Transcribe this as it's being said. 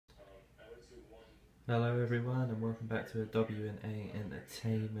Hello everyone and welcome back to a W&A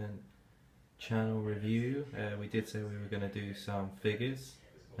Entertainment channel review. We did say we were going to do some figures,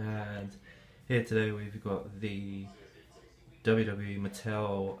 and here today we've got the WWE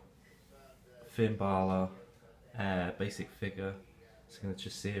Mattel Finn Balor basic figure signature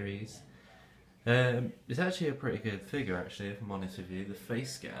series. It's actually a pretty good figure actually, if I'm honest with you. The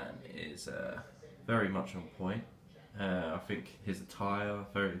face scan is very much on point. I think his attire,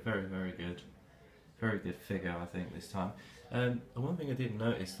 very good. Very good figure, I think, this time. One thing I did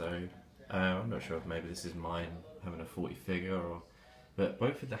notice though, I'm not sure if maybe this is mine having a 40 figure, but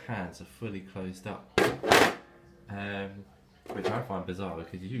both of the hands are fully closed up, which I find bizarre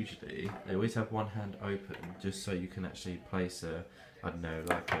because usually they always have one hand open just so you can actually place a, I don't know,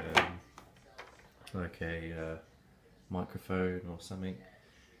 like a microphone or something.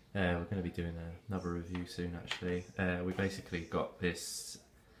 We're going to be doing another review soon actually. We basically got this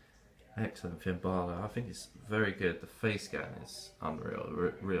excellent Finn Balor. I think it's very good. The face scan is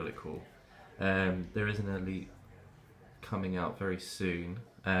unreal, really cool. There is an Elite coming out very soon,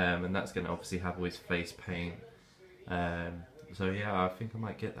 and that's going to obviously have all his face paint. So yeah, I think I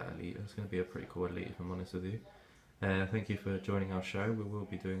might get that Elite. It's going to be a pretty cool Elite if I'm honest with you. Thank you for joining our show. We will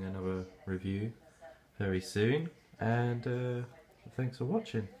be doing another review very soon, and thanks for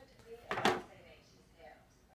watching.